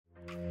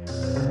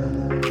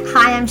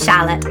I'm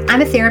Charlotte.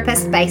 I'm a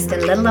therapist based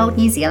in little old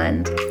New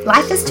Zealand.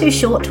 Life is too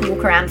short to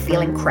walk around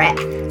feeling crap,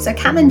 so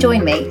come and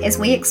join me as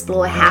we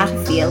explore how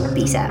to feel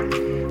better.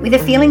 Whether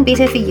feeling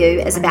better for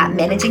you is about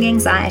managing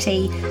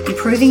anxiety,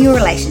 improving your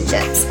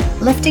relationships,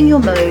 lifting your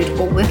mood,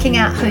 or working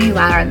out who you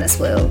are in this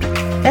world,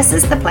 this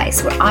is the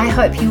place where I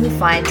hope you will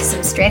find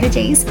some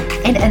strategies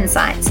and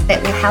insights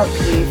that will help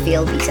you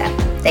feel better.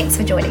 Thanks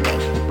for joining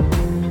me.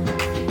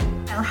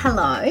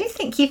 Hello,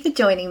 thank you for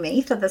joining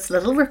me for this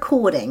little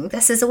recording.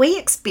 This is a wee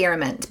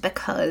experiment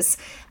because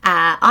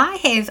I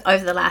have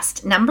over the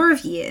last number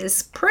of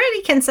years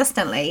pretty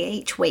consistently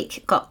each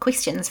week got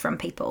questions from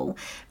people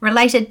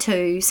related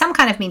to some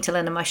kind of mental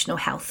and emotional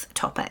health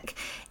topic,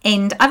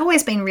 and I've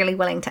always been really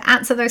willing to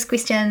answer those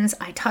questions.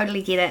 I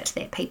totally get it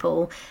that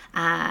people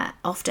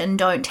often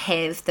don't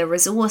have the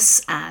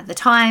resource, the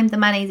time, the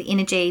money, the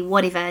energy,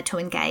 whatever, to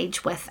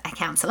engage with a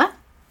counsellor.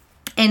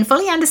 And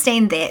fully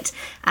understand that,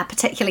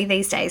 particularly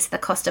these days, the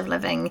cost of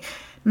living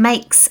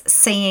makes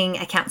seeing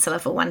a counsellor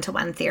for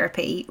one-to-one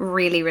therapy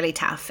really, really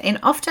tough. And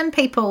often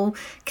people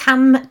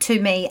come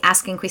to me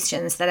asking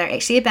questions that are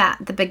actually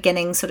about the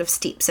beginning sort of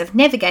steps of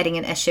navigating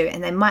an issue,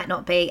 and they might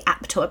not be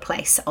up to a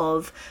place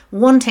of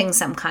wanting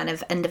some kind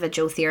of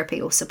individual therapy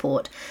or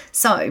support.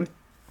 So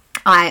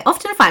I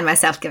often find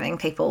myself giving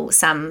people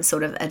some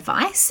sort of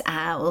advice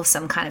or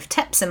some kind of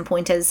tips and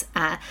pointers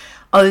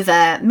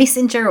over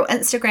Messenger or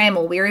Instagram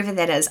or wherever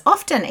that is,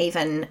 often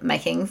even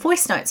making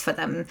voice notes for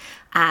them.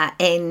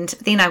 And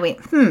then I went,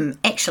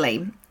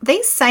 actually,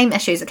 these same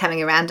issues are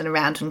coming around and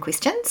around in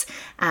questions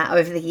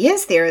over the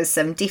years. There is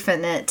some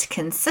definite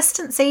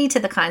consistency to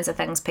the kinds of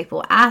things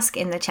people ask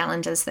and the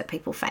challenges that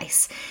people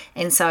face.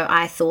 And so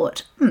I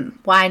thought,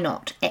 why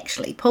not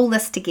actually pull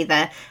this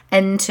together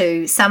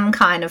into some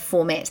kind of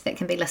format that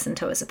can be listened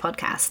to as a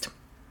podcast,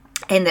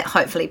 and that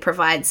hopefully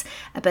provides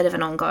a bit of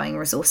an ongoing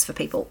resource for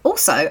people.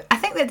 Also, I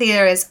think that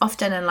there is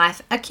often in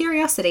life a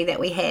curiosity that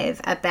we have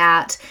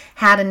about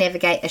how to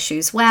navigate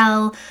issues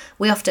well.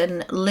 We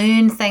often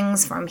learn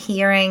things from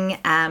hearing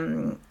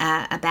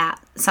about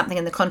something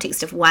in the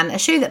context of one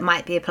issue that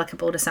might be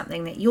applicable to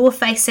something that you're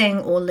facing,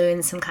 or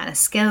learn some kind of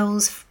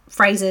skills,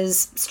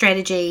 phrases,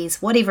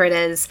 strategies, whatever it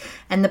is,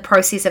 in the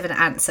process of an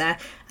answer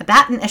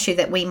about an issue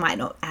that we might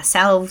not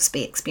ourselves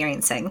be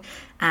experiencing,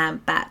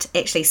 but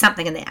actually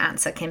something in the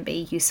answer can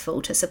be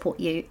useful to support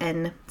you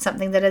in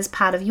something that is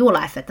part of your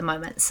life at the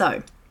moment.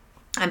 So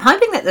I'm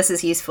hoping that this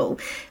is useful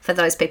for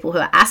those people who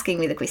are asking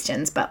me the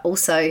questions, but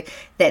also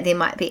that there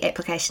might be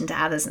application to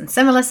others in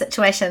similar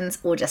situations,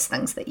 or just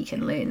things that you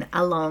can learn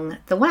along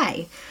the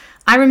way.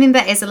 I remember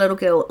as a little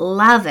girl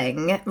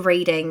loving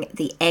reading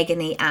the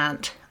Agony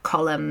Aunt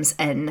columns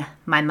in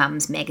my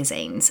mum's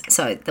magazines.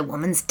 So the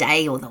Woman's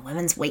Day or the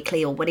Women's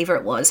Weekly or whatever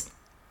it was,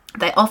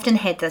 they often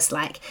had this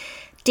like,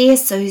 Dear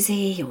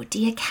Susie or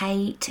Dear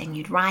Kate, and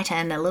you'd write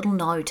in a little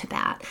note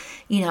about,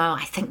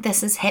 I think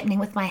this is happening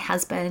with my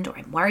husband, or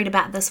I'm worried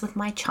about this with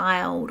my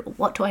child, or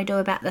what do I do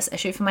about this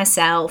issue for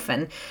myself?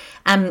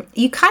 And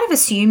you kind of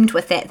assumed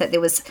with that there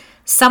was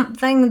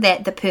something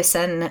that the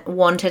person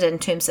wanted in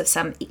terms of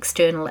some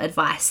external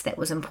advice that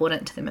was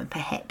important to them, and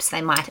perhaps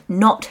they might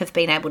not have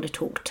been able to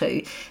talk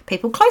to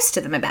people close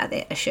to them about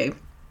that issue.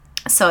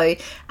 So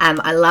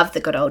I love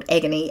the good old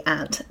Agony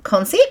Aunt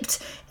concept,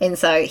 and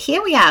so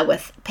here we are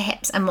with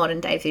perhaps a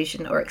modern day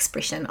version or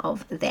expression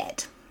of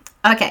that.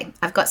 Okay,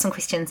 I've got some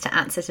questions to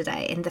answer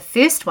today, and the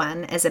first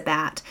one is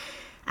about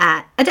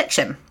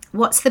addiction.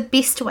 What's the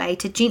best way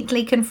to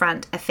gently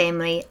confront a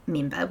family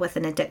member with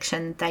an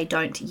addiction they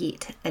don't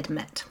yet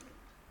admit?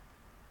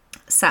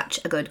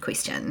 Such a good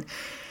question.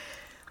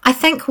 I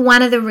think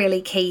one of the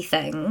really key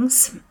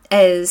things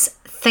is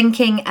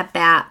thinking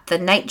about the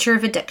nature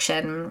of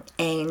addiction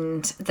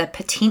and the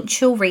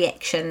potential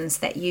reactions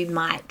that you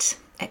might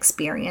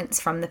experience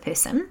from the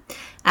person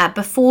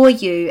before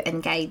you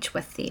engage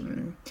with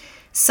them.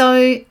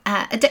 So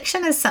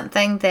addiction is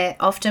something that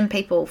often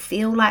people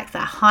feel like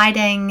they're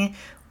hiding,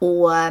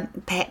 or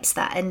perhaps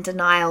they're in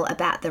denial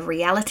about the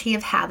reality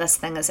of how this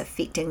thing is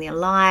affecting their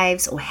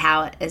lives, or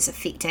how it is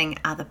affecting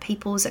other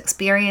people's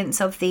experience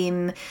of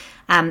them.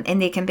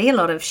 And there can be a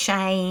lot of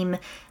shame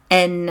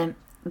in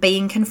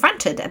being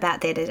confronted about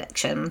that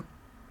addiction.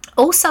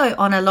 Also,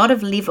 on a lot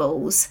of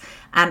levels,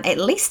 at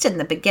least in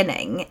the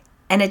beginning,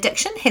 an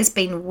addiction has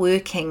been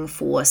working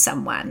for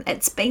someone.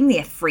 It's been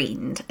their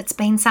friend. It's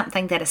been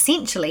something that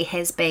essentially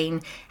has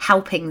been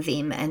helping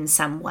them in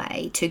some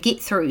way to get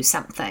through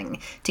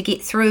something, to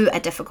get through a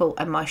difficult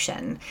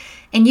emotion.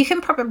 And you can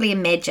probably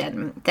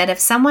imagine that if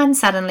someone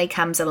suddenly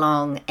comes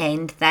along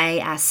and they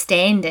are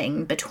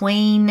standing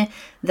between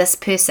this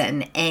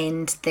person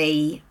and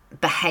the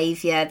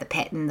behavior, the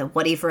pattern, the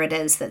whatever it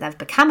is that they've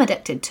become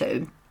addicted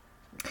to,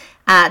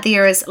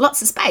 there is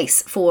lots of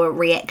space for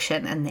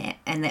reaction in that,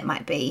 and that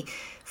might be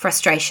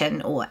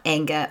frustration or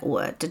anger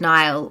or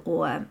denial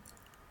or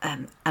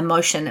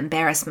emotion,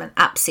 embarrassment,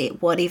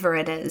 upset, whatever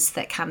it is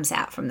that comes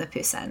out from the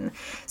person.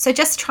 So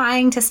just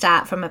trying to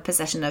start from a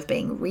position of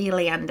being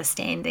really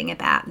understanding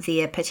about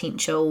their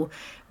potential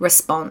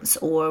response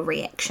or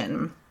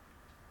reaction.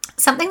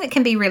 Something that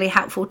can be really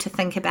helpful to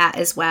think about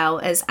as well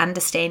is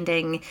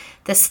understanding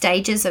the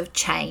stages of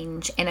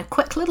change, and a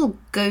quick little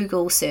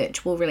Google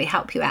search will really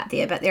help you out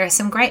there. But there are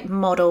some great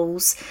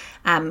models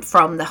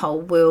from the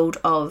whole world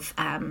of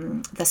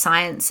the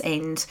science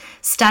and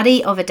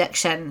study of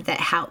addiction that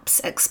helps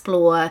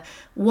explore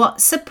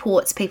what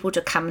supports people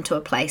to come to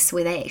a place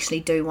where they actually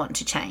do want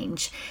to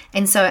change.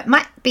 And so it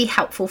might be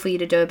helpful for you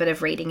to do a bit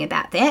of reading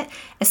about that.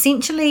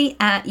 Essentially,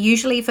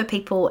 usually for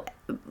people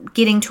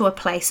getting to a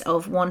place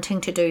of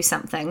wanting to do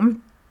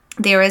something,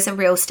 there is a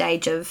real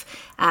stage of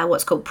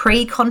what's called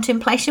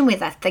pre-contemplation, where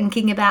they're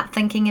thinking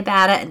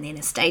about it, and then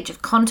a stage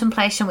of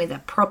contemplation where they're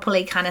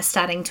properly kind of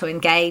starting to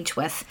engage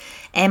with,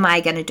 am I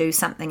going to do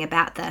something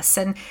about this?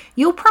 And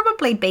you'll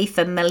probably be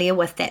familiar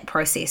with that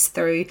process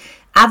through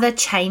other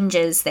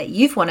changes that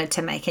you've wanted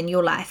to make in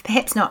your life,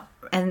 perhaps not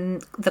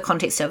in the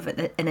context of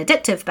an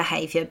addictive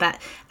behavior,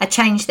 but a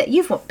change that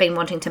you've been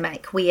wanting to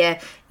make, where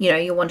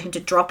you're wanting to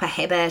drop a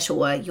habit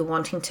or you're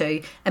wanting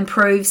to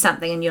improve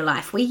something in your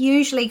life. We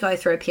usually go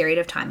through a period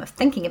of time of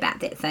thinking about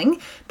that thing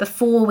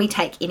before we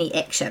take any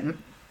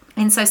action.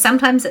 And so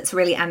sometimes it's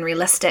really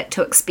unrealistic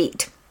to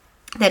expect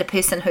that a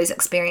person who's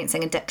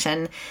experiencing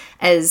addiction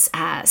is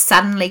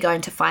suddenly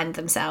going to find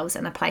themselves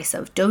in a place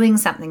of doing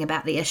something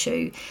about the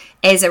issue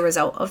as a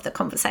result of the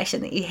conversation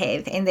that you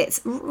have. And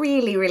that's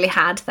really, really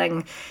hard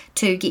thing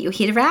to get your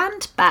head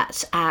around.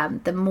 But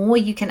the more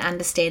you can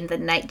understand the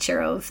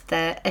nature of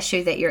the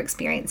issue that you're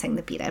experiencing,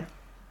 the better.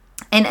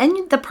 And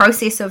in the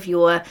process of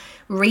your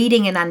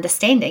reading and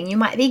understanding, you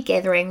might be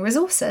gathering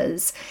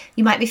resources.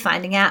 You might be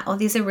finding out, oh,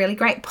 there's a really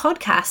great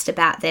podcast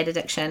about that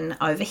addiction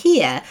over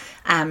here.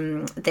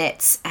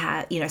 That's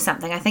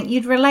something I think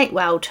you'd relate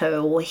well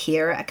to, or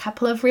hear a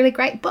couple of really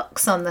great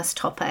books on this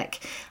topic,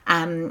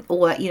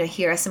 or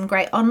here are some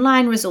great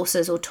online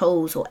resources or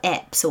tools or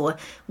apps or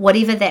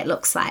whatever that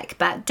looks like.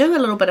 But do a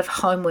little bit of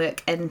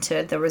homework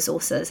into the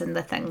resources and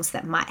the things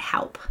that might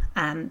help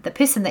the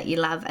person that you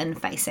love in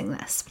facing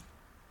this.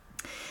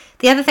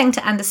 The other thing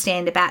to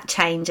understand about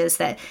change is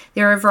that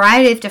there are a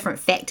variety of different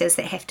factors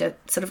that have to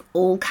sort of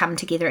all come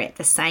together at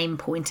the same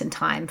point in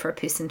time for a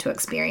person to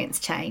experience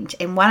change.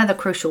 And one of the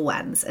crucial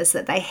ones is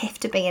that they have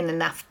to be in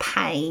enough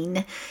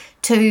pain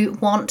to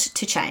want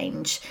to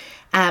change.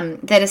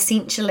 That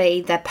essentially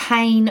the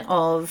pain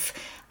of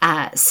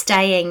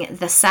staying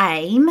the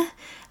same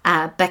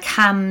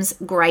becomes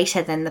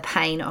greater than the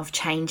pain of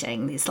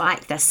changing. There's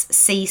like this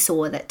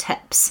seesaw that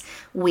tips,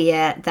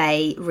 where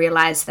they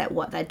realize that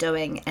what they're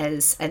doing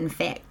is in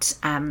fact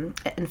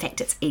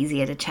it's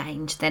easier to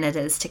change than it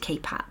is to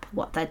keep up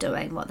what they're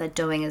doing. What they're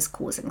doing is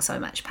causing so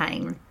much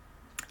pain.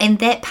 And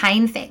that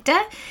pain factor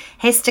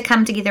has to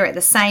come together at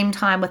the same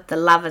time with the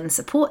love and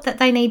support that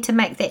they need to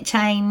make that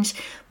change,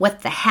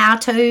 with the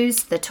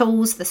how-tos, the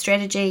tools, the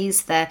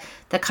strategies, the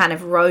kind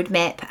of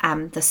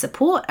roadmap, the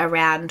support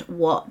around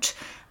what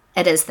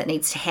it is that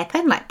needs to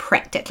happen, like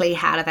practically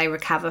how do they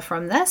recover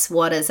from this?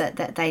 What is it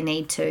that they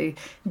need to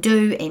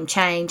do and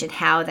change, and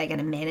how are they going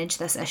to manage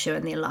this issue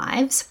in their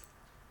lives?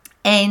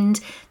 And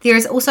there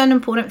is also an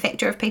important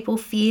factor of people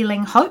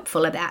feeling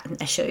hopeful about an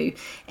issue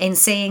and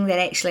seeing that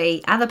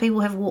actually other people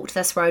have walked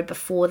this road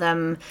before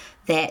them,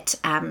 that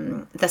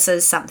this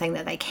is something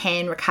that they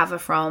can recover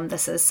from.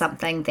 This is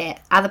something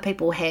that other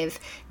people have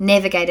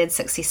navigated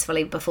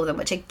successfully before them,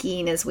 which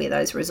again is where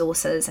those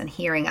resources and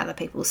hearing other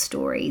people's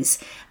stories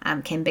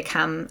can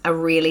become a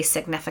really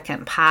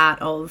significant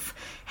part of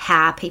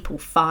how people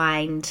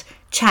find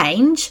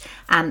change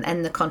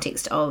in the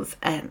context of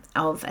an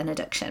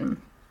addiction.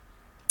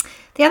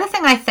 The other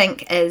thing I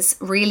think is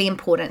really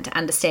important to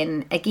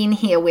understand, again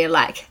here we're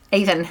like,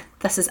 even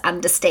this is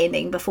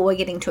understanding before we're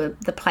getting to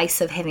the place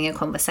of having a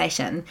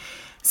conversation.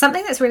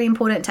 Something that's really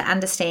important to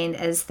understand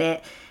is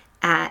that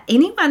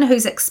anyone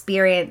who's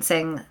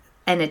experiencing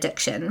an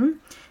addiction,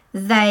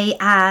 they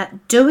are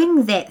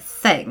doing that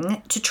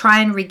thing to try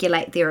and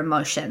regulate their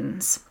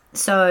emotions.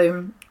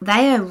 So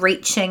they are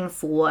reaching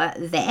for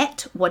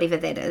that, whatever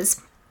that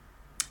is,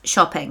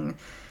 shopping,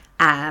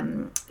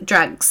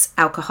 drugs,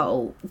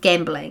 alcohol,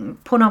 gambling,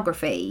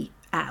 pornography,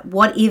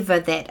 whatever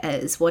that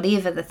is,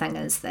 whatever the thing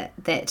is that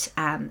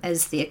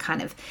is their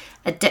kind of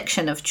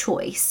addiction of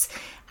choice,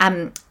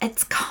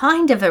 it's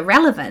kind of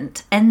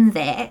irrelevant in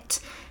that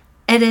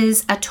it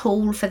is a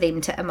tool for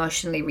them to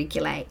emotionally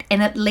regulate.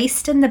 And at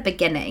least in the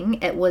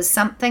beginning, it was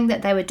something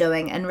that they were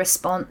doing in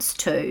response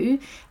to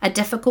a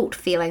difficult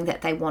feeling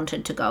that they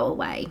wanted to go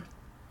away.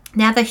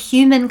 Now, the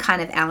human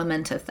kind of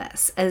element of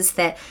this is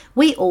that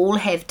we all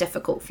have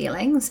difficult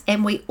feelings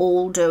and we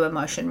all do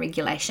emotion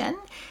regulation.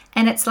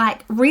 And it's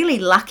like really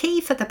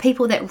lucky for the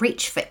people that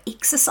reach for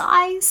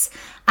exercise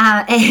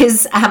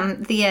as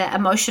their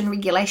emotion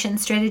regulation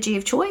strategy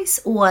of choice,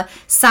 or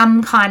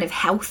some kind of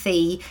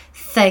healthy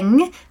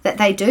thing that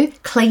they do,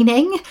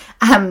 cleaning,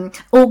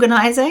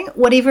 organizing,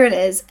 whatever it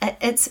is.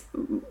 It's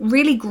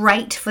really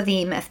great for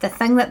them if the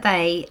thing that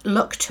they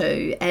look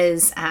to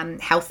is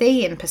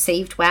healthy and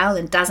perceived well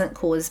and doesn't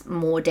cause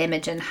more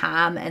damage and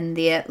harm in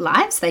their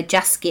lives. They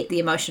just get the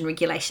emotion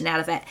regulation out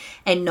of it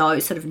and no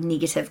sort of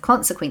negative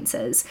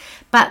consequences.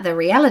 But the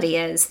reality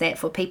is that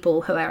for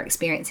people who are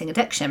experiencing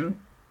addiction,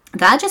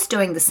 they're just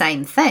doing the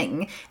same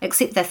thing,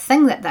 except the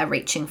thing that they're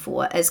reaching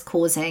for is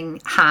causing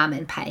harm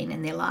and pain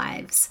in their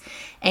lives.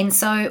 And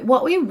so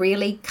what we're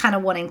really kind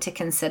of wanting to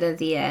consider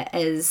there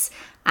is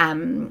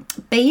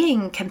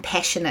being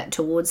compassionate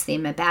towards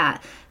them about,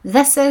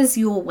 this is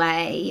your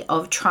way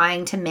of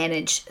trying to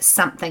manage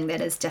something that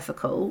is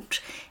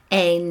difficult,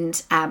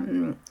 and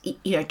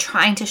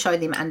trying to show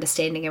them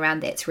understanding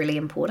around that's really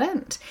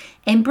important,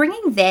 and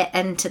bringing that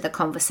into the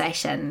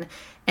conversation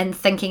and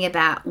thinking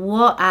about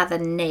what are the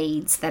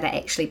needs that are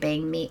actually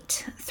being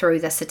met through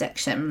this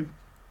addiction.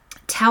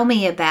 Tell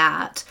me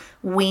about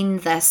when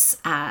this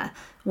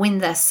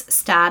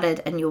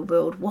started in your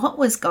world. What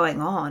was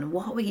going on?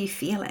 What were you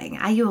feeling?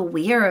 Are you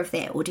aware of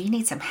that, or do you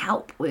need some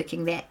help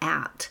working that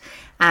out?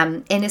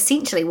 And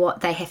essentially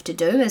what they have to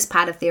do as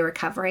part of their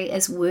recovery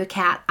is work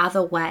out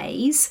other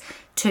ways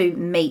to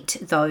meet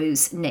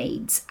those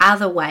needs,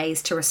 other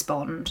ways to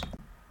respond,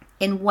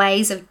 in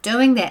ways of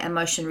doing that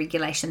emotion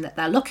regulation that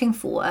they're looking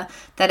for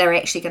that are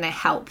actually going to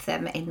help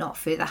them and not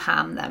further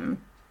harm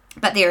them.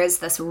 But there is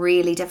this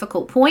really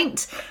difficult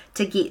point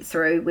to get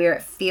through where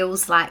it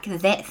feels like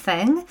that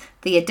thing,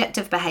 the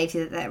addictive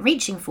behavior that they're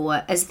reaching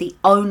for, is the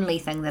only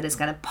thing that is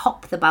going to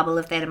pop the bubble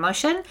of that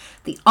emotion,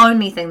 the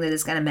only thing that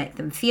is going to make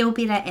them feel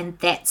better, and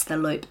that's the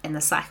loop and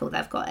the cycle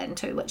they've got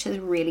into, which is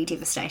really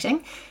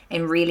devastating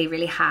and really,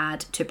 really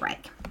hard to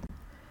break.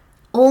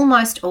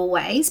 Almost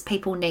always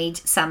people need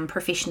some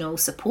professional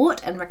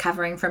support in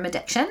recovering from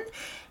addiction.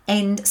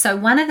 And so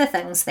one of the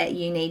things that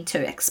you need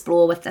to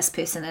explore with this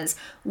person is,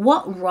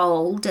 what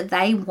role do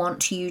they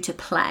want you to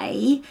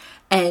play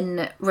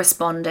in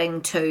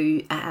responding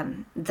to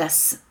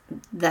this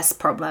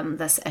problem,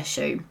 this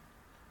issue?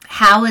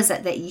 How is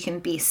it that you can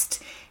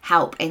best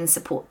help and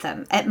support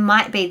them? It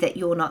might be that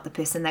you're not the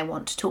person they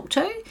want to talk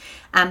to,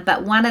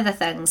 but one of the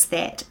things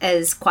that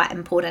is quite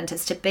important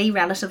is to be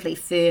relatively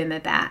firm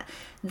about,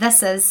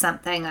 this is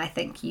something I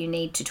think you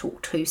need to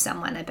talk to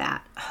someone about.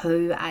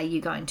 Who are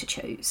you going to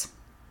choose?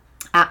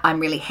 I'm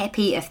really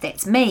happy if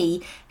that's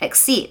me,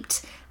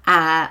 except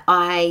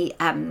I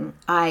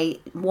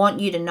want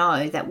you to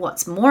know that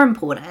what's more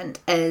important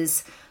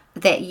is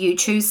that you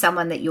choose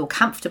someone that you're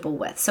comfortable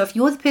with. So if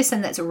you're the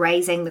person that's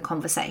raising the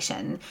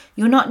conversation,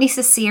 you're not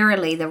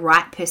necessarily the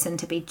right person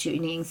to be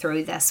journeying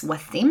through this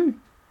with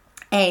them.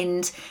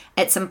 And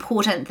it's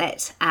important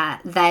that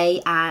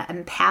they are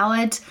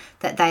empowered,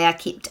 that they are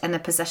kept in a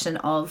position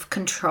of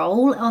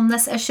control on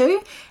this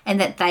issue, and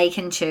that they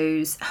can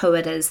choose who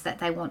it is that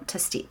they want to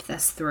step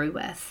this through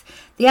with.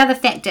 The other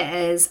factor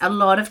is a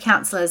lot of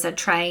counsellors are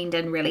trained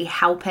in really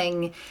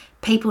helping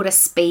people to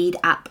speed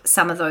up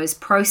some of those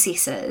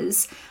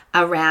processes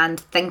around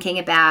thinking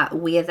about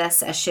where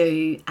this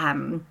issue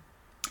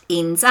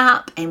ends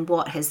up and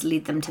what has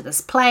led them to this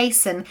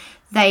place. And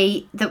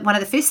one of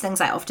the first things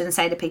I often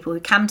say to people who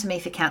come to me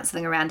for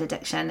counselling around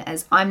addiction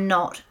is, I'm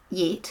not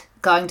yet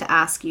going to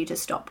ask you to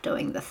stop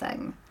doing the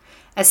thing.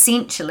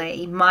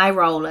 Essentially, my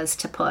role is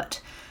to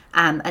put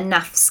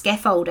enough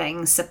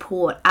scaffolding,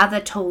 support,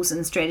 other tools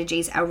and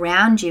strategies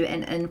around you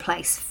and in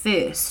place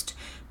first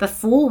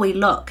before we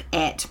look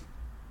at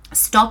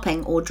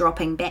stopping or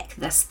dropping back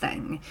this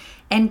thing.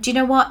 And do you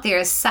know what? There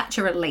is such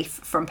a relief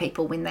from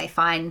people when they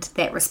find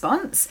that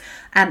response.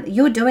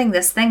 You're doing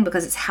this thing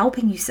because it's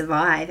helping you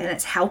survive and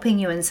it's helping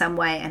you in some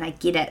way, and I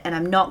get it, and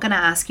I'm not going to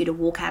ask you to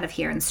walk out of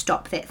here and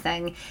stop that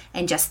thing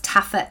and just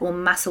tough it or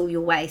muscle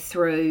your way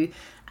through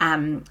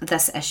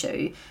this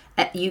issue.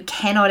 You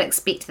cannot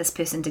expect this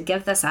person to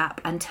give this up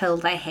until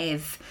they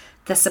have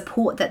the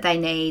support that they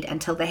need,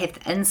 until they have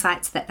the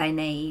insights that they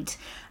need.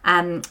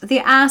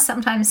 There are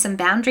sometimes some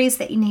boundaries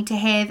that you need to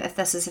have if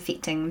this is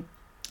affecting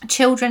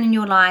children in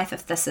your life,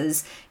 if this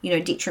is,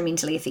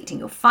 detrimentally affecting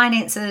your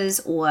finances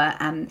or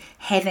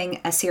having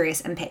a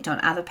serious impact on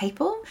other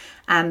people.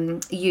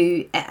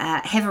 You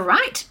have a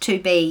right to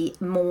be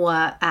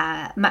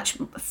much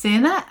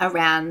firmer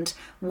around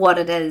what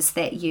it is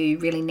that you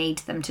really need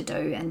them to do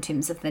in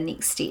terms of the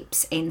next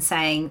steps, and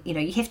saying,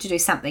 you have to do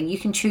something. You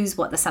can choose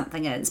what the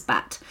something is,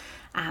 but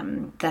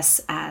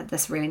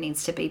this really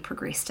needs to be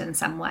progressed in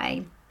some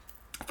way.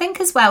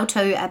 Think as well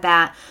too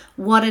about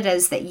what it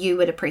is that you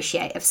would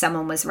appreciate if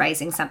someone was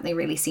raising something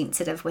really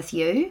sensitive with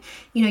you.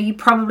 You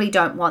probably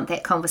don't want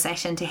that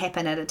conversation to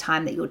happen at a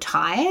time that you're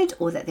tired,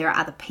 or that there are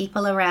other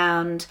people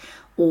around,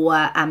 or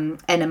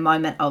in a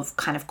moment of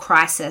kind of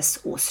crisis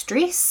or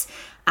stress.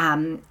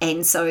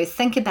 And so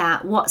think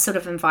about what sort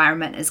of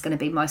environment is going to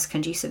be most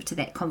conducive to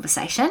that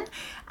conversation.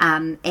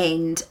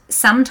 And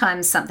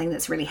sometimes something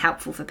that's really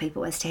helpful for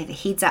people is to have a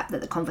heads up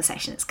that the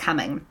conversation is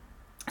coming.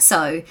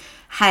 So,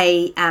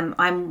 hey,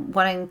 I'm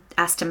wanting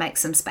us to make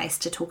some space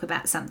to talk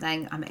about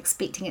something. I'm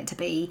expecting it to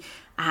be,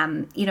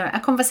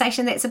 a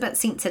conversation that's a bit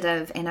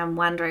sensitive, and I'm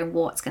wondering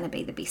what's going to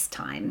be the best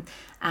time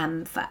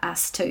for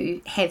us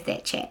to have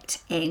that chat.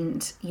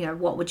 And,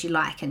 what would you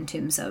like in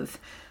terms of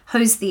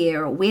who's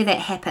there or where that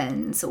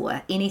happens,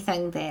 or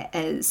anything that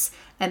is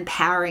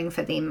empowering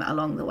for them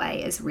along the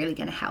way is really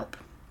going to help.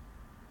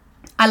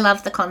 I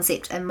love the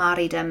concept in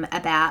Māoridom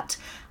about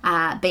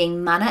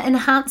being mana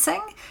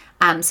enhancing.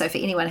 So for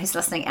anyone who's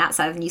listening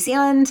outside of New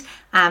Zealand,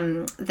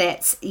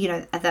 that's,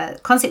 the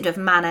concept of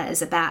mana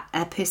is about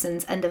a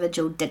person's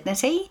individual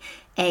dignity,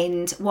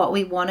 and what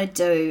we want to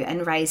do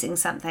in raising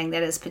something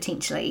that is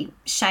potentially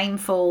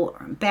shameful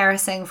or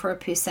embarrassing for a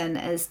person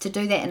is to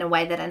do that in a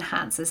way that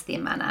enhances their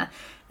mana,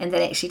 and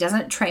that actually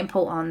doesn't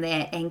trample on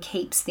that and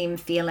keeps them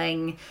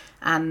feeling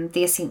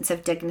their sense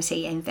of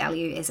dignity and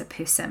value as a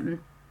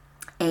person.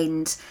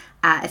 And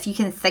if you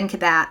can think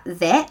about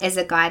that as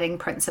a guiding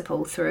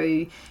principle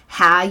through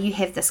how you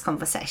have this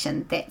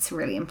conversation, that's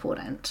really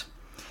important.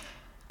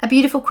 A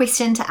beautiful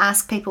question to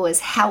ask people is,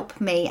 help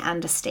me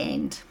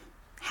understand.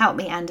 Help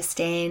me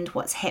understand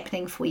what's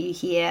happening for you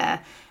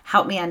here.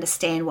 Help me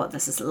understand what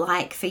this is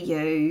like for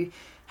you.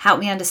 Help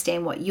me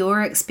understand what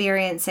you're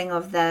experiencing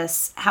of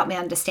this. Help me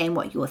understand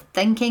what you're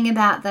thinking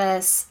about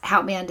this.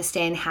 Help me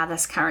understand how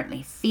this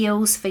currently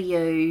feels for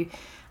you.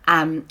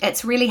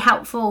 It's really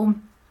helpful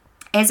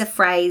as a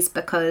phrase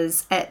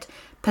because it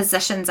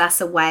positions us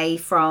away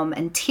from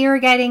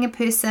interrogating a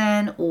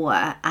person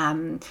or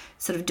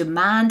sort of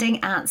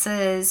demanding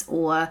answers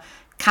or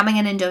coming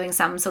in and doing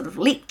some sort of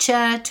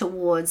lecture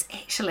towards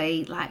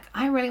actually like,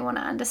 I really want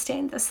to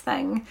understand this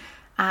thing.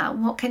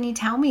 What can you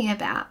tell me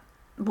about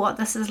what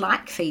this is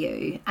like for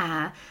you?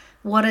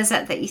 What is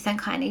it that you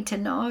think I need to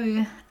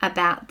know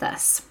about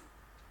this?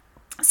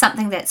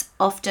 Something that's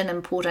often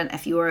important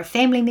if you're a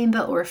family member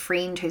or a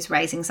friend who's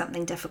raising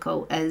something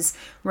difficult is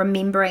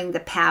remembering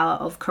the power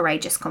of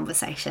courageous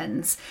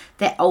conversations,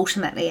 that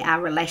ultimately our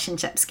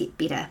relationships get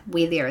better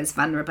where there is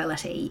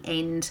vulnerability.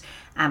 And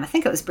I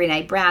think it was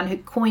Brené Brown who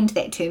coined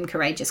that term,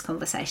 courageous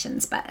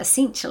conversations, but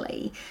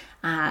essentially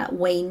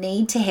we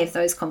need to have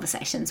those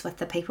conversations with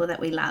the people that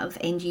we love,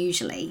 and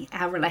usually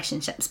our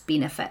relationships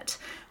benefit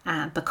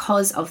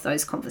because of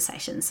those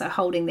conversations. So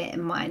holding that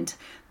in mind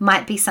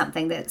might be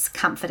something that's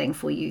comforting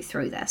for you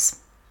through this.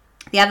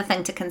 The other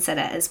thing to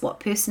consider is what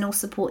personal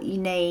support you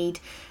need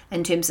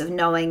in terms of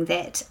knowing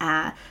that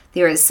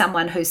there is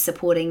someone who's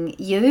supporting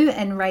you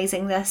in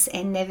raising this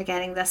and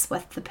navigating this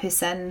with the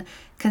person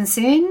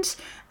concerned,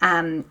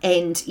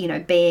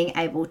 and being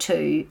able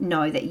to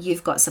know that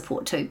you've got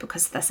support too,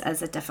 because this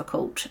is a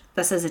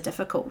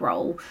difficult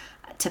role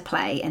to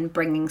play in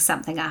bringing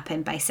something up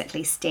and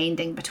basically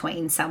standing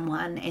between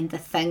someone and the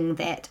thing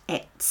that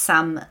at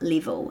some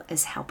level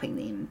is helping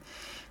them.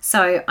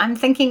 So I'm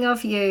thinking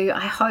of you.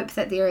 I hope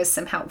that there is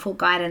some helpful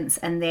guidance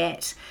in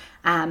that.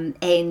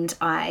 And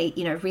I,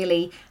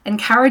 really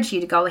encourage you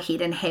to go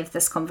ahead and have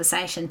this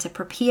conversation, to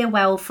prepare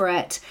well for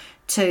it,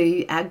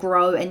 to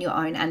grow in your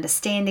own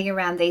understanding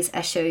around these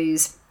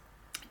issues,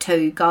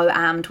 to go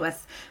armed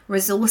with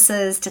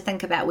resources to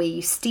think about where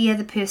you steer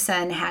the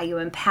person, how you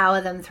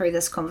empower them through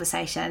this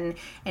conversation,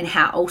 and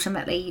how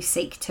ultimately you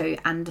seek to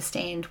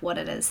understand what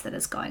it is that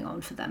is going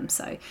on for them.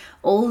 So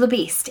all the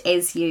best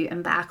as you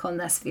embark on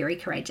this very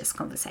courageous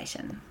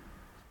conversation.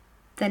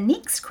 The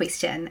next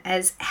question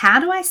is, how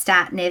do I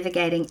start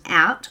navigating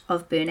out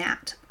of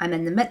burnout? I'm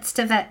in the midst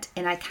of it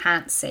and I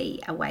can't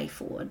see a way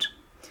forward.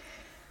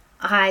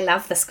 I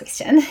love this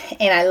question,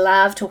 and I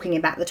love talking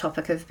about the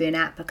topic of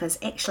burnout because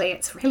actually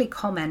it's really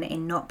common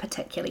and not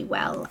particularly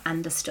well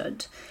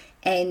understood.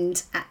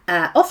 And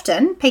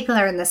often people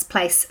are in this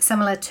place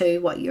similar to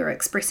what you're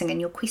expressing in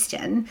your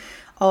question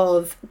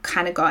of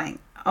kind of going,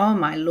 oh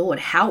my Lord,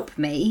 help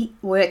me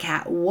work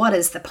out what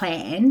is the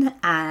plan.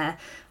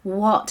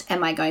 What on earth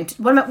am I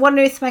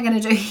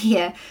going to do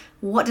here?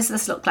 What does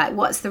this look like?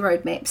 What's the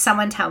roadmap?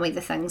 Someone tell me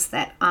the things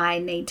that I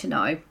need to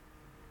know.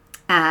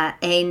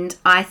 And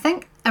I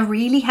think a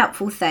really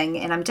helpful thing,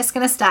 and I'm just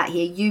going to start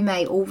here, you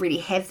may already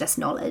have this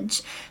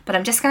knowledge, but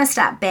I'm just going to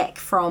start back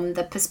from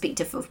the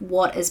perspective of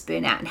what is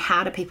burnout and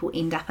how do people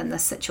end up in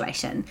this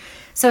situation.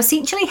 So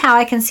essentially how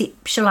I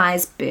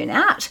conceptualize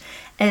burnout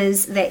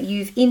is that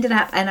you've ended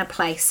up in a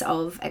place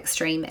of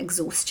extreme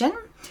exhaustion.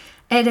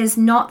 It is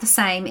not the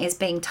same as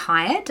being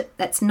tired.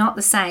 It's not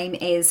the same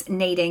as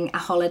needing a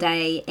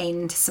holiday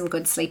and some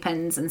good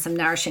sleep-ins and some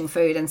nourishing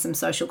food and some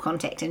social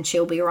contact, and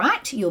she'll be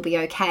right. You'll be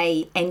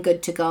okay and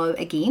good to go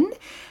again.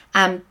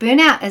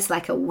 Burnout is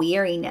like a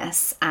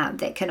weariness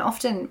that can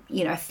often,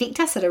 affect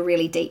us at a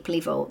really deep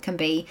level. It can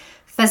be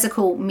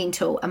physical,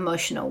 mental,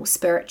 emotional,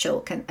 spiritual,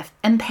 can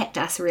impact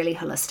us really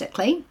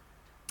holistically,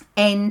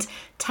 and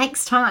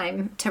takes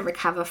time to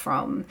recover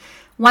from.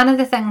 one of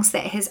the things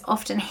that has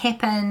often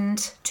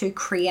happened to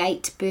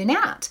create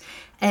burnout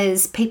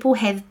is people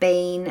have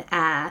been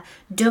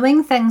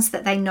doing things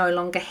that they no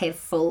longer have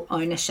full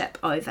ownership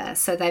over.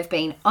 So they've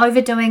been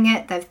overdoing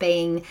it. They've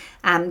been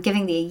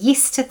giving their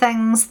yes to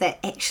things that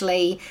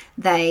actually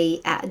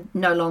they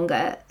no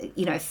longer,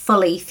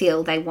 fully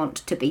feel they want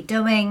to be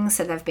doing.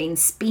 So they've been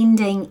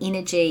spending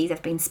energy.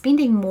 They've been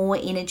spending more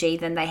energy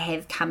than they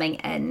have coming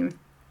in.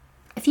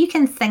 If you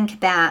can think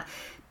about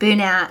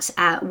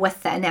burnout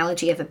with the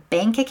analogy of a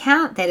bank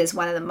account, that is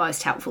one of the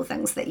most helpful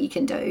things that you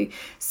can do.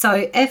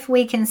 So if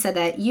we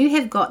consider you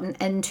have gotten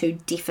into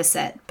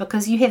deficit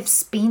because you have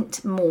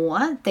spent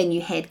more than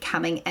you had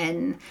coming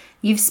in,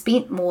 you've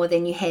spent more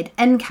than you had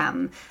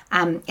income,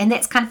 and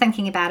that's kind of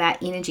thinking about our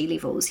energy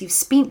levels. You've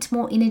spent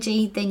more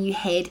energy than you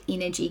had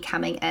energy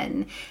coming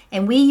in,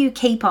 and where you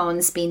keep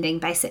on spending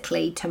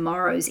basically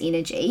tomorrow's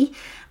energy,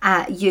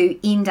 you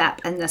end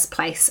up in this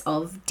place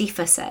of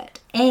deficit.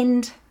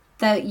 And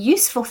the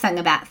useful thing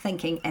about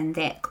thinking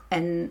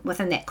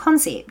within that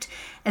concept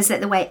is that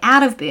the way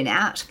out of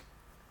burnout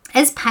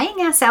is paying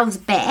ourselves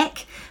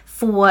back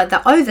for the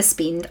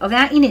overspend of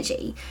our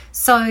energy.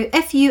 So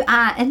if you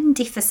are in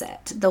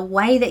deficit, the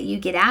way that you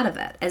get out of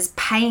it is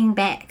paying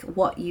back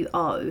what you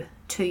owe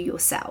to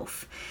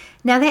yourself.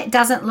 Now that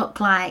doesn't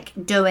look like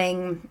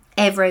doing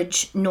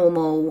average,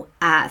 normal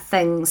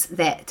things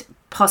that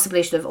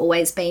possibly should have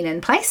always been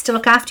in place to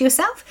look after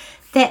yourself.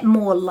 That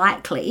more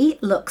likely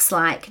looks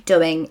like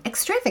doing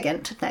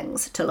extravagant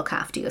things to look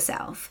after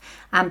yourself,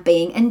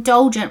 being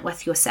indulgent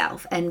with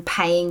yourself and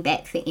paying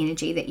back the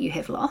energy that you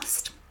have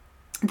lost.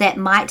 That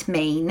might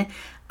mean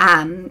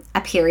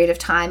a period of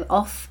time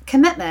off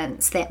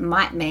commitments. That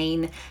might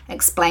mean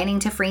explaining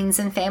to friends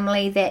and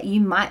family that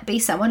you might be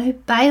someone who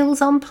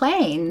bails on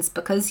plans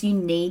because you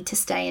need to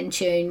stay in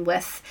tune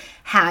with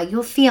how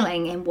you're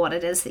feeling and what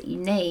it is that you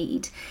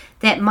need.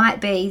 That might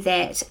be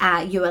that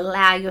you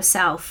allow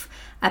yourself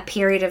a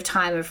period of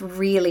time of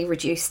really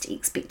reduced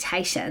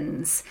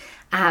expectations,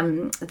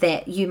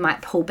 that you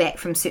might pull back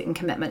from certain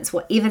commitments,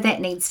 whatever that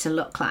needs to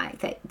look like.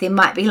 That there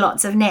might be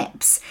lots of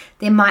naps.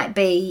 There might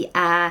be,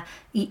 a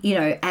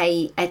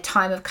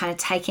time of kind of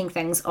taking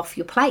things off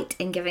your plate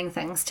and giving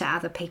things to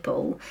other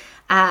people.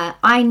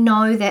 I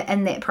know that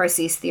in that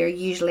process there are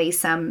usually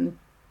some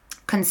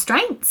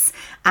constraints.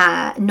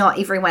 Not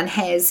everyone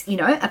has,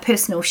 a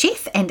personal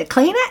chef and a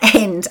cleaner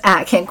and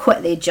can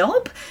quit their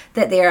job.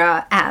 That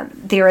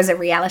there is a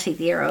reality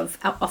there of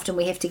often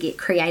we have to get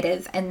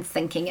creative in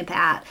thinking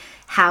about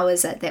how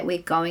is it that we're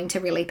going to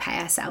really pay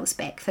ourselves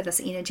back for this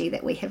energy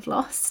that we have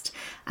lost.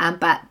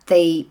 But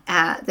the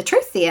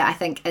truth there, I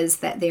think, is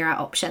that there are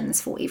options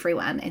for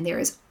everyone, and there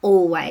is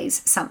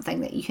always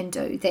something that you can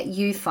do that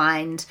you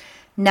find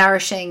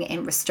nourishing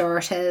and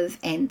restorative,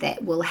 and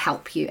that will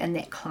help you in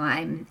that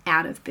climb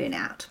out of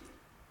burnout.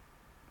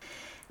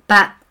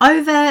 But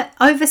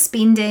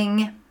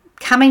overspending,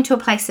 coming to a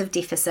place of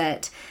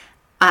deficit,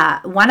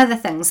 one of the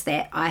things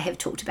that I have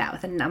talked about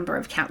with a number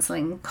of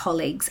counselling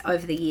colleagues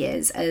over the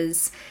years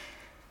is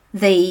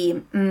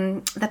the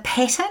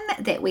pattern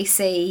that we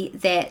see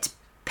that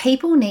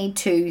people need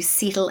to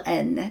settle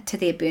in to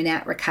their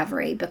burnout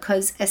recovery,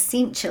 because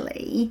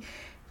essentially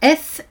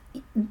if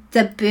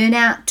the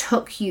burnout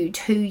took you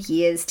 2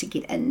 years to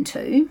get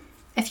into,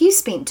 if you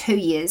spent 2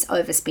 years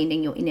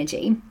overspending your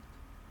energy,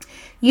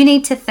 you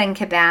need to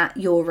think about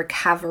your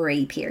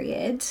recovery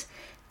period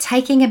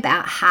taking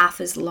about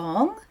half as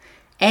long,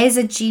 as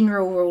a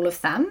general rule of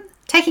thumb,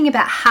 taking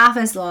about half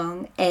as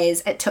long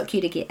as it took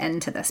you to get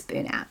into this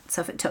burnout.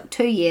 So if it took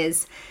 2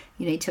 years,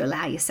 you need to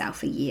allow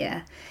yourself a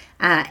year.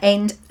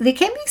 And there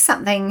can be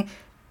something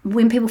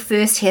when people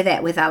first hear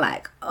that where they're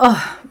like,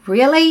 oh,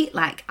 really?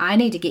 Like, I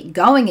need to get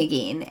going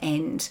again.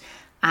 And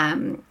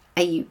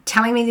are you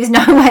telling me there's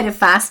no way to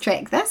fast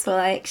track this? Well,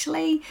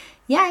 actually,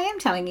 yeah, I am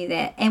telling you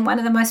that. And one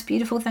of the most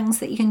beautiful things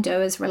that you can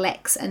do is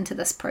relax into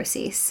this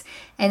process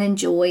and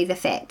enjoy the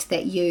fact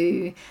that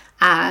you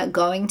are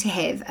going to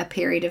have a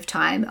period of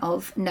time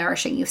of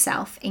nourishing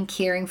yourself and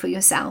caring for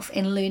yourself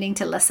and learning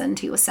to listen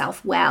to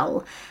yourself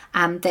well,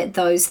 that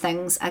those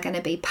things are going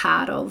to be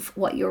part of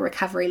what your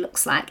recovery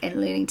looks like,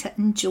 and learning to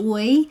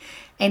enjoy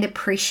and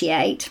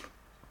appreciate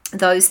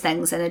those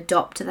things and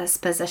adopt this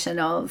position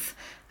of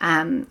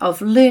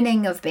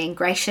learning, of being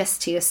gracious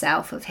to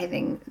yourself, of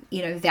having,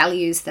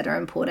 values that are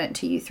important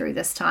to you through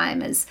this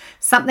time, is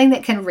something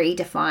that can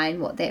redefine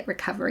what that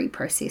recovery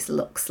process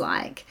looks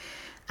like.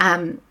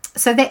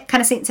 So that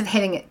kind of sense of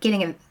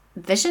getting a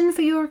vision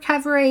for your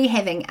recovery,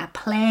 having a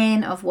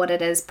plan of what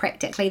it is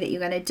practically that you're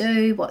going to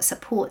do, what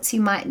supports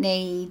you might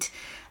need,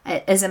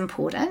 is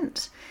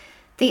important.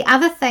 The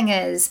other thing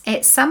is,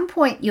 at some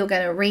point you're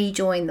going to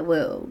rejoin the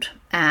world.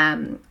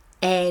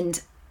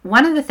 And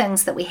one of the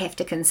things that we have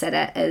to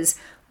consider is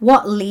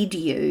what led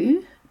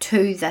you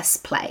to this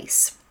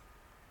place.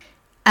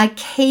 A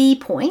key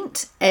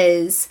point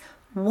is,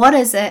 where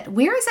is it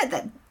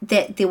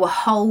that there were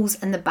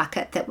holes in the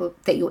bucket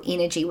that your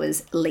energy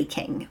was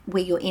leaking,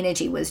 where your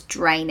energy was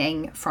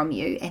draining from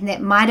you? And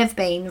that might have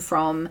been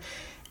from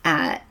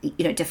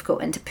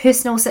difficult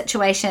interpersonal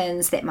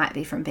situations. That might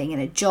be from being in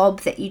a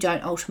job that you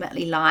don't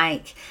ultimately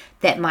like.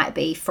 That might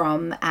be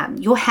from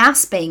your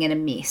house being in a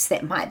mess.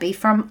 That might be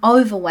from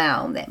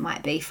overwhelm. That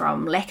might be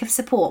from lack of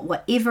support.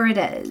 Whatever it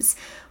is,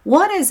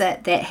 what is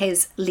it that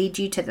has led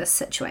you to this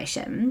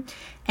situation?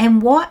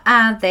 And what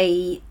are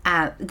the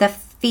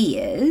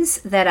fears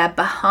that are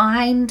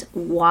behind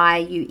why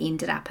you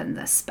ended up in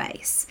this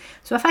space?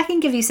 So if I can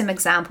give you some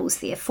examples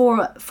there.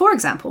 For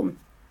example,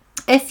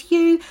 if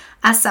you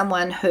are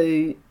someone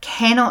who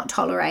cannot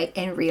tolerate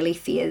and really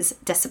fears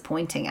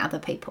disappointing other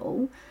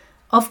people,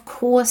 of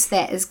course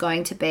that is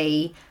going to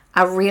be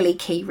a really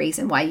key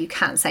reason why you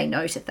can't say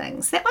no to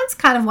things. That one's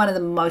kind of one of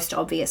the most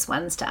obvious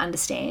ones to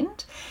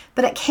understand.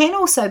 But it can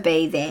also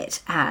be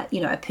that,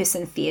 a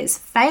person fears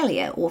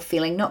failure, or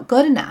feeling not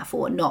good enough,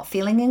 or not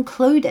feeling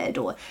included,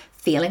 or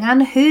feeling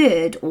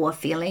unheard, or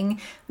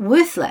feeling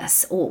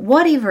worthless, or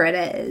whatever it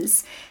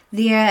is.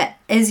 There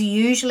is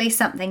usually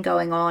something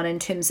going on in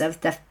terms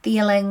of the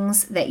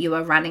feelings that you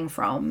are running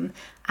from,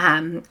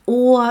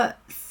 or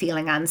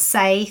feeling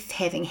unsafe,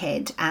 having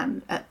had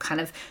a kind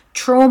of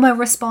trauma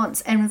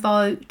response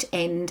invoked,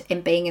 and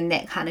being in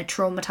that kind of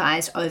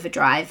traumatized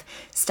overdrive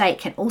state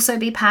can also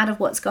be part of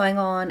what's going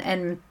on,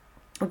 and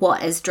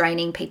what is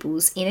draining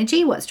people's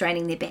energy, what's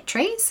draining their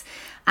batteries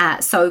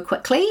so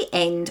quickly.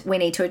 And we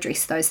need to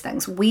address those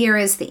things. Where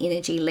is the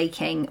energy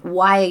leaking?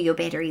 Why are your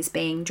batteries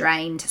being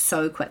drained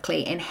so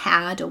quickly? And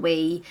how do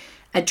we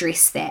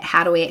address that?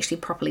 How do we actually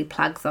properly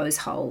plug those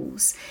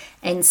holes?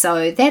 And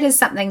so that is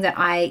something that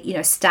I,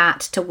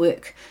 start to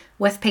work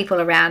with people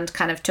around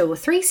kind of 2 or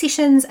 3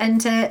 sessions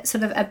into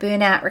sort of a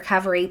burnout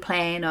recovery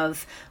plan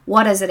of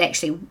what is it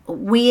actually,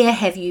 where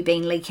have you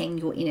been leaking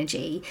your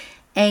energy?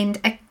 And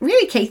a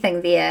really key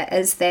thing there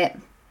is that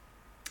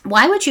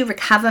why would you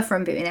recover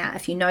from burnout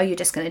if you know you're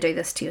just going to do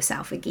this to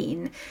yourself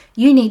again?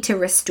 You need to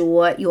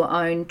restore your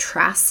own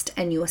trust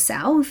in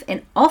yourself.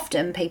 And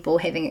often people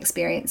having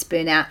experienced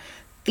burnout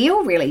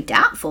feel really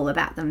doubtful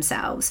about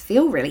themselves,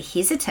 feel really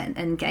hesitant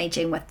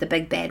engaging with the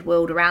big bad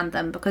world around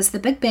them, because the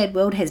big bad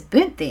world has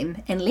burnt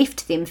them and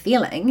left them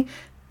feeling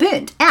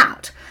burnt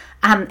out.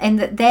 And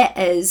that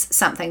is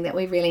something that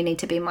we really need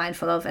to be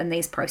mindful of in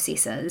these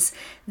processes,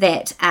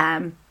 that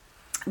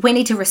we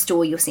need to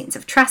restore your sense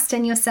of trust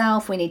in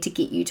yourself. We need to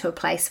get you to a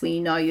place where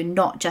you know you're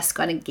not just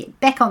going to get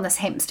back on this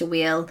hamster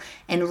wheel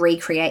and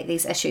recreate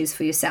these issues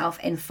for yourself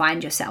and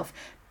find yourself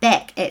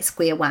back at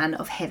square one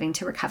of having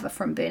to recover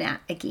from burnout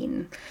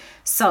again.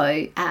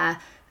 So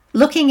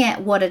looking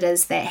at what it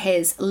is that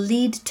has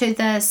led to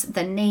this,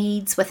 the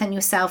needs within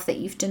yourself that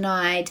you've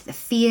denied, the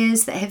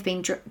fears that have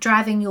been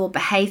driving your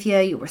behavior,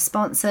 your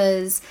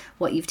responses,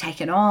 what you've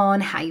taken on,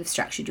 how you've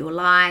structured your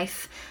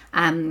life.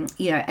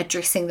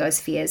 Addressing those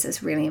fears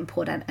is really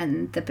important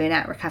in the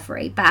burnout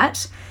recovery.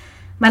 But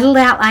my little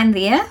outline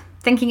there,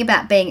 thinking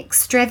about being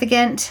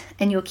extravagant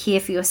in your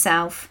care for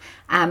yourself.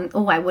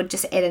 I would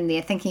just add in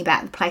there, thinking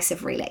about the place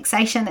of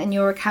relaxation in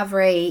your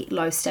recovery,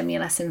 low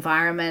stimulus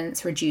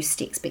environments,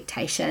 reduced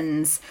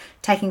expectations,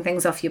 taking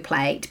things off your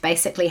plate,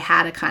 basically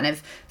how to kind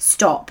of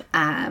stop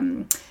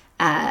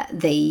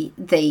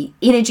the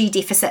energy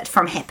deficit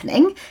from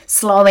happening,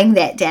 slowing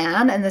that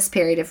down in this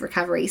period of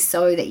recovery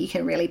so that you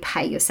can really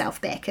pay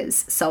yourself back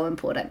is so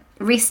important.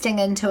 Resting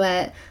into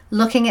it,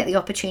 looking at the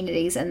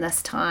opportunities in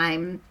this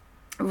time,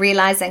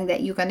 realizing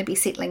that you're going to be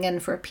settling in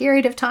for a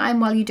period of time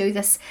while you do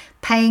this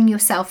paying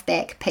yourself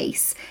back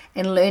piece,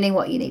 and learning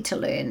what you need to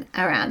learn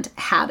around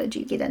how did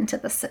you get into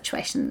this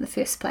situation in the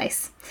first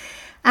place.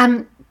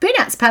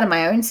 Burnout's part of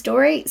my own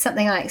story,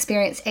 something I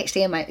experienced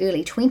actually in my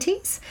early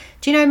 20s.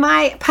 Do you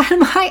know, part of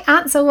my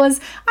answer was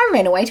I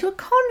ran away to a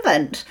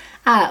convent,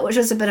 which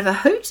was a bit of a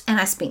hoot, and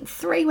I spent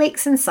 3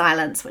 weeks in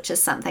silence, which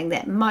is something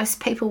that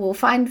most people will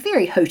find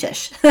very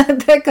hootish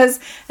because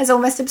it's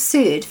almost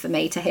absurd for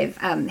me to have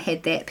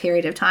had that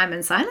period of time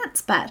in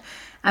silence. But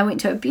I went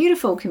to a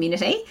beautiful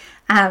community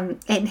and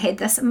had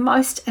this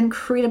most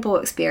incredible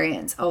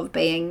experience of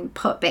being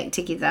put back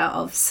together,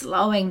 of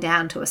slowing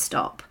down to a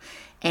stop,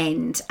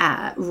 and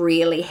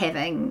really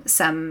having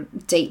some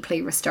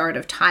deeply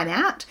restorative time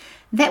out.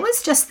 That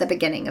was just the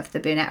beginning of the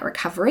burnout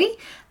recovery,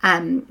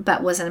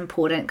 but was an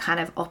important kind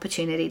of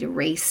opportunity to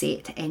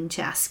reset and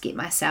just get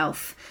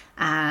myself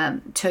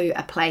to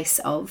a place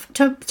of,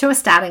 to a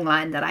starting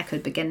line that I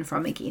could begin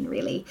from again,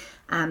 really,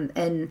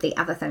 in the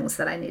other things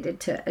that I needed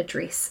to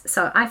address.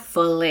 So I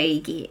fully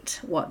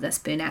get what this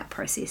burnout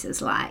process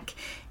is like,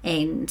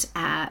 and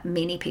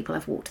many people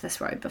have walked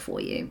this road before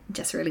you.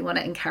 Just really want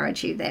to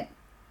encourage you that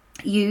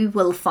you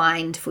will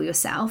find for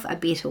yourself a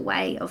better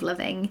way of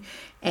living,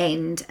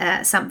 and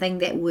something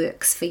that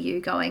works for you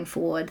going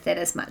forward, that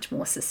is much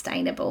more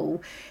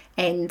sustainable.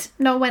 And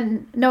no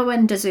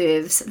one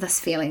deserves this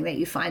feeling that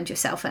you find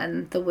yourself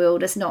in. The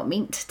world is not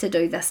meant to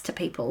do this to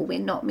people. We're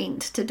not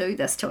meant to do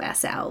this to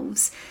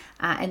ourselves.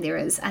 And there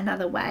is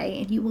another way,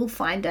 and you will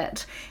find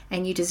it,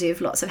 and you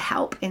deserve lots of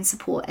help and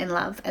support and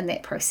love in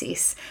that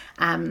process,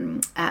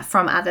 from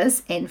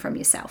others and from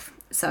yourself.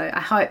 So I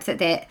hope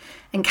that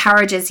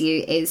encourages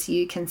you as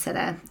you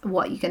consider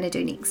what you're going to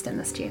do next in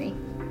this journey.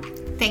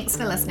 Thanks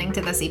for listening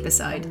to this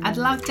episode. I'd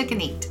love to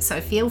connect,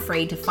 so feel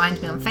free to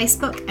find me on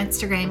Facebook,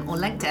 Instagram, or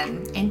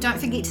LinkedIn. And don't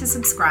forget to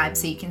subscribe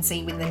so you can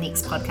see when the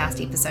next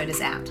podcast episode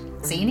is out.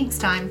 See you next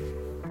time.